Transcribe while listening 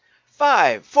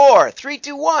5, 4, 3,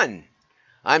 2, 1.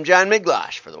 I'm John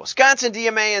Miglosh for the Wisconsin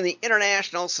DMA and the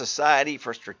International Society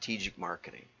for Strategic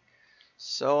Marketing.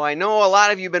 So I know a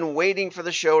lot of you have been waiting for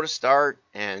the show to start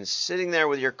and sitting there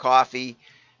with your coffee,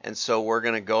 and so we're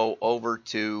going to go over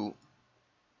to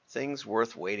things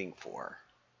worth waiting for.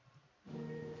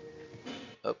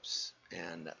 Oops,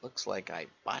 and it looks like I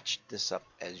botched this up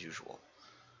as usual.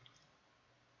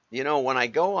 You know, when I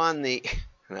go on the,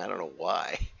 and I don't know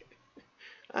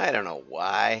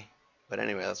why, but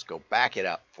anyway, let's go back it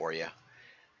up for you.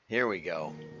 Here we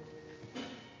go.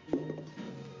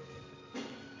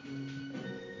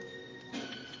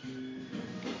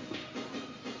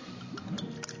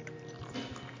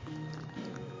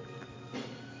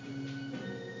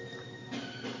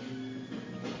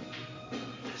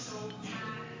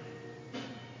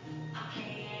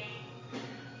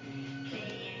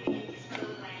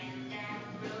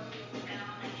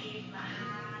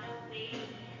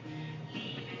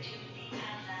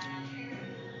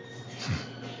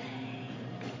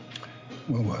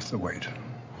 Well worth the wait.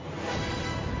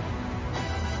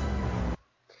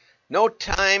 No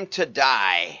Time to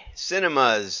Die.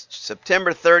 Cinemas,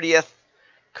 September 30th,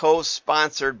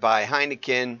 co-sponsored by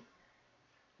Heineken.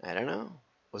 I don't know.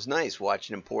 It was nice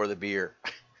watching him pour the beer.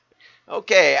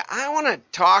 Okay, I want to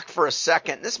talk for a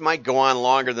second. This might go on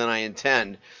longer than I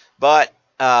intend, but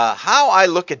how I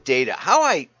look at data, how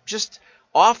I just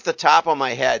off the top of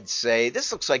my head say,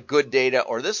 this looks like good data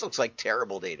or this looks like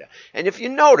terrible data. And if you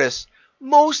notice,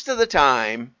 most of the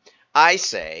time I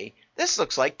say, this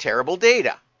looks like terrible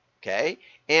data. Okay,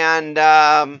 and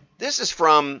this is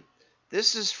from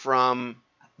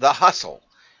The Hustle,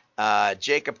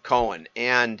 Jacob Cohen,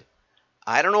 and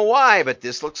I don't know why, but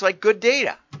this looks like good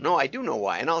data. No, I do know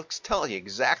why, and I'll tell you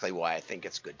exactly why I think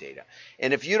it's good data.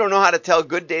 And if you don't know how to tell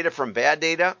good data from bad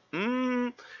data,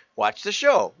 watch the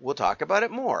show. We'll talk about it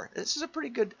more. I think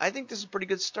this is a pretty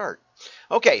good start.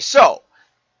 Okay, so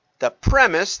the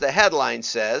premise, the headline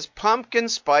says, pumpkin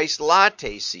spice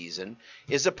latte season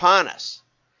is upon us.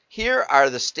 Here are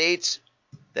the states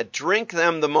that drink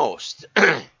them the most.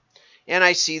 And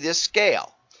I see this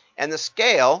scale. And the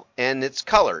scale, and it's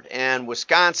colored. And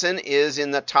Wisconsin is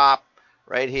in the top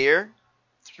right here,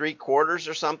 3/4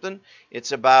 or something.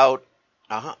 It's about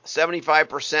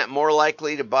 75% more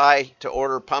likely to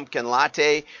order pumpkin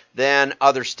latte than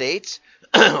other states.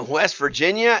 West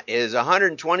Virginia is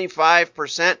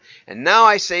 125%. And now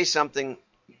I say something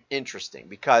interesting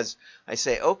because I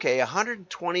say, okay,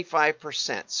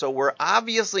 125%. So we're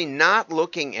obviously not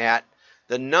looking at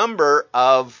the number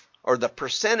of or the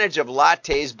percentage of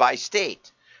lattes by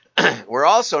state. We're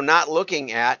also not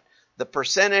looking at the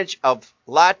percentage of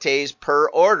lattes per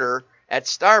order at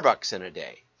Starbucks in a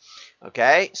day.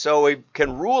 Okay, so we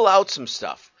can rule out some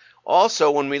stuff.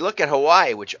 Also, when we look at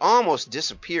Hawaii, which almost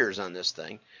disappears on this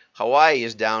thing, Hawaii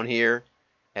is down here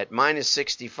at minus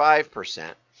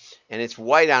 65%. And it's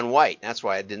white on white. That's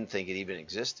why I didn't think it even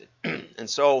existed. And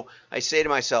so I say to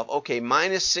myself, okay,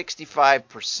 minus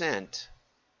 65%.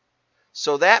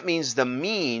 So that means the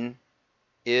mean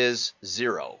is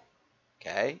 0.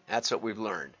 Okay? That's what we've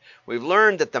learned. We've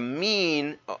learned that the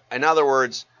mean, in other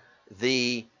words,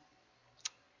 the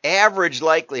average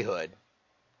likelihood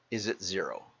is at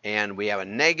 0. And we have a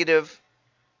negative,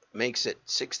 makes it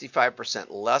 65%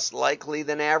 less likely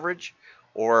than average,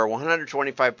 or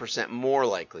 125% more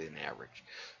likely than average.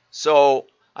 So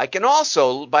I can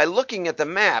also, by looking at the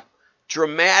map,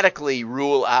 dramatically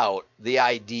rule out the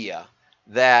idea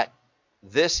that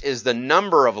this is the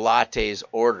number of lattes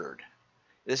ordered.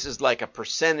 This is like a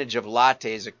percentage of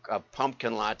lattes, of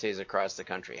pumpkin lattes across the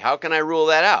country. How can I rule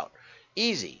that out?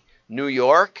 Easy. New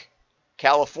York,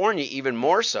 California, even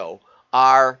more so,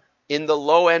 are in the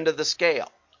low end of the scale.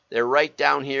 They're right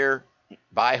down here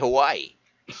by Hawaii.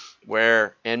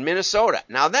 And Minnesota.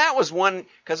 Now that was one,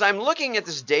 because I'm looking at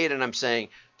this data and I'm saying,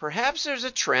 perhaps there's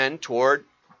a trend toward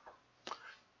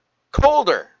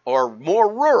colder or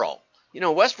more rural. You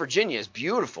know, West Virginia is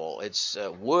beautiful. It's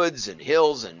woods and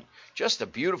hills and just a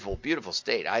beautiful, beautiful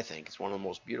state, I think. It's one of the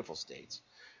most beautiful states.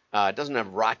 It doesn't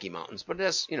have Rocky Mountains, but it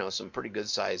has, some pretty good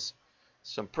size.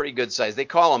 They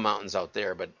call them mountains out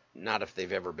there, but not if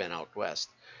they've ever been out west.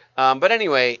 But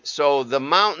anyway, so the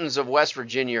mountains of West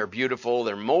Virginia are beautiful.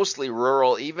 They're mostly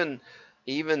rural. Even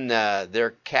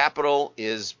their capital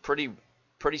is pretty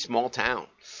small town,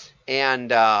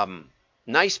 and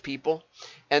nice people.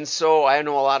 And so I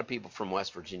know a lot of people from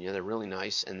West Virginia. They're really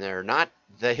nice, and they're not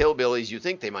the hillbillies you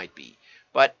think they might be.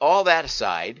 But all that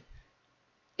aside,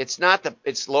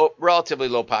 it's relatively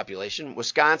low population.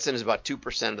 Wisconsin is about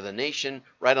 2% of the nation,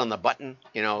 right on the button,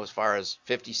 as far as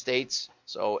 50 states.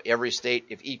 So every state,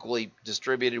 if equally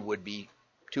distributed, would be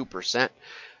 2%.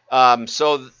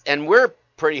 And we're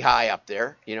pretty high up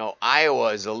there.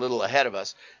 Iowa is a little ahead of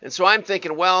us. And so I'm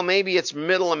thinking, well, maybe it's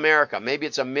middle America. Maybe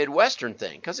it's a Midwestern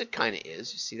thing, because it kind of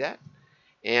is. You see that?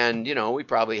 And, we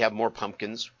probably have more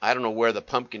pumpkins. I don't know where the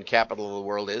pumpkin capital of the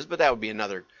world is, but that would be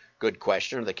another good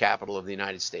question, or the capital of the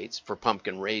United States for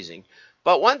pumpkin raising.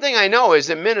 But one thing I know is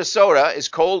that Minnesota is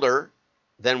colder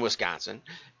than Wisconsin,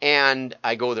 and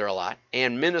I go there a lot.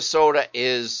 And Minnesota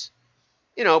is,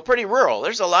 pretty rural.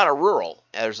 There's a lot of rural.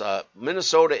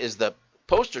 Minnesota is the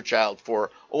poster child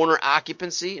for owner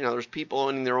occupancy. There's people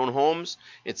owning their own homes.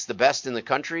 It's the best in the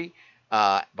country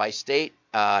by state.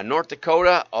 North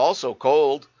Dakota, also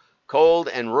cold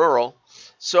and rural.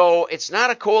 So it's not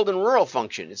a cold and rural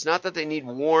function. It's not that they need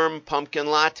warm pumpkin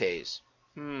lattes.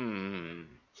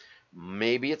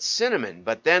 Maybe it's cinnamon,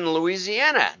 but then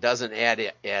Louisiana doesn't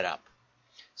add up.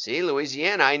 See,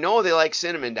 Louisiana, I know they like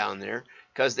cinnamon down there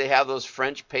because they have those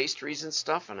French pastries and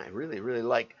stuff, and I really, really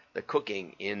like the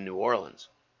cooking in New Orleans.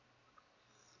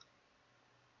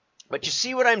 But you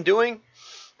see what I'm doing?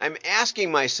 I'm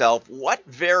asking myself what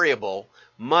variable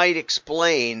might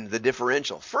explain the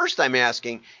differential. First, I'm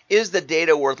asking, is the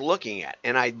data worth looking at?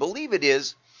 And I believe it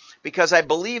is, because I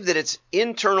believe that it's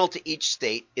internal to each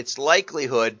state. Its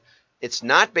likelihood, it's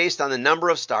not based on the number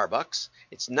of Starbucks.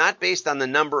 It's not based on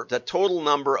the total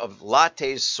number of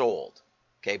lattes sold.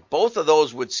 Okay, both of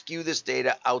those would skew this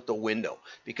data out the window,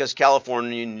 because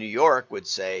California and New York would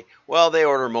say, well, they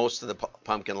order most of the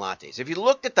pumpkin lattes. If you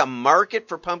looked at the market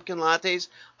for pumpkin lattes,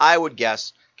 I would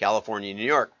guess California and New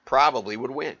York probably would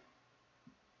win.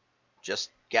 Just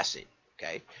guessing,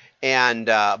 okay?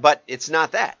 But it's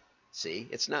not that. See,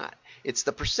 it's not. It's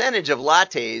the percentage of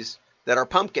lattes that are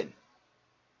pumpkin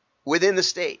within the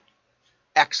state.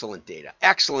 Excellent data.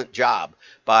 Excellent job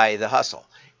by the hustle.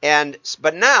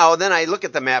 But now, then I look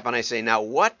at the map and I say, now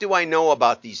what do I know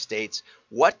about these states?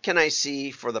 What can I see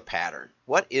for the pattern?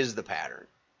 What is the pattern?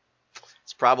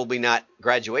 It's probably not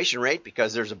graduation rate,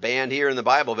 because there's a band here in the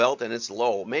Bible Belt and it's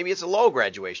low. Maybe it's a low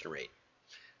graduation rate.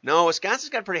 No, Wisconsin's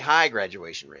got a pretty high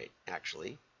graduation rate,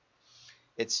 actually.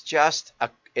 It's just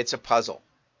it's a puzzle.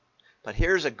 But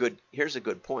here's a good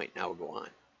point. Now we'll go on.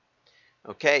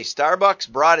 Okay, Starbucks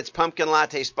brought its pumpkin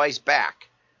latte spice back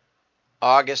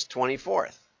August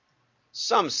 24th.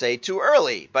 Some say too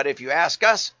early, but if you ask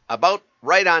us, about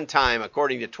right on time,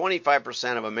 according to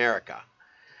 25% of America.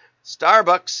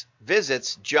 Starbucks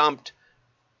visits jumped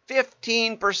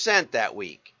 15% that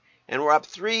week, and we're up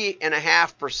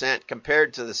 3.5%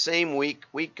 compared to the same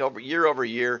year over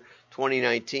year,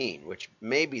 2019, which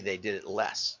maybe they did it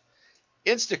less.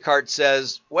 Instacart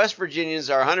says West Virginians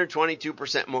are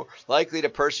 122% more likely to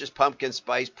purchase pumpkin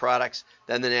spice products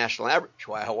than the national average,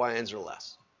 while Hawaiians are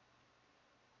less.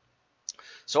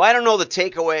 So I don't know the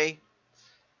takeaway.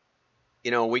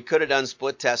 We could have done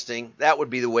split testing. That would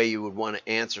be the way you would want to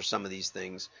answer some of these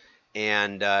things.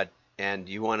 And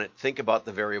you want to think about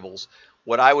the variables.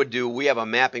 What I would do, we have a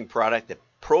mapping product that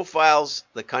profiles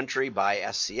the country by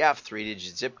SCF,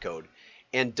 3-digit zip code,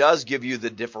 and does give you the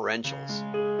differentials.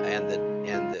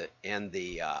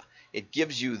 It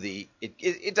gives you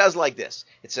it does like this.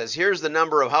 It says, here's the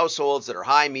number of households that are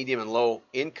high, medium, and low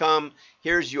income.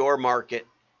 Here's your market.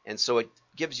 And so it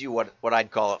gives you what I'd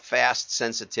call a fast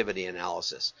sensitivity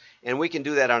analysis. And we can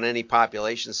do that on any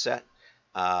population set.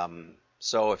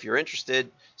 So if you're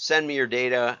interested, send me your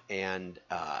data. And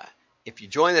if you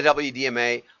join the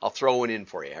WDMA, I'll throw one in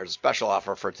for you. There's a special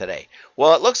offer for today.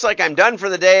 Well, it looks like I'm done for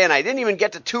the day, and I didn't even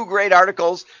get to 2 great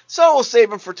articles, so we'll save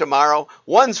them for tomorrow.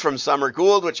 One's from Summer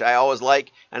Gould, which I always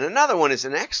like, and another one is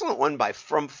an excellent one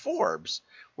from Forbes,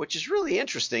 which is really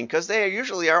interesting because they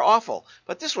usually are awful.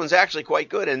 But this one's actually quite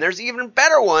good, and there's an even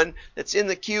better one that's in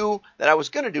the queue that I was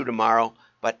going to do tomorrow.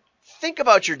 But think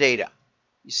about your data.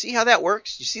 You see how that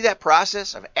works? You see that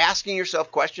process of asking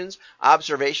yourself questions,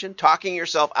 observation, talking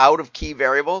yourself out of key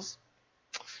variables?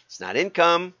 It's not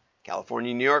income. California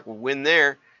and New York will win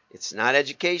there. It's not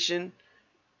education.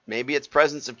 Maybe it's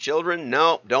presence of children.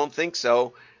 No, don't think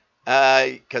so,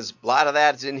 because a lot of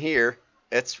that's in here.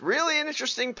 It's really an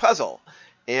interesting puzzle.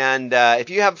 And if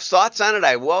you have thoughts on it,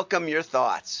 I welcome your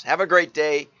thoughts. Have a great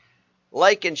day.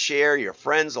 Like and share. Your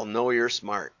friends will know you're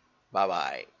smart.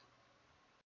 Bye-bye.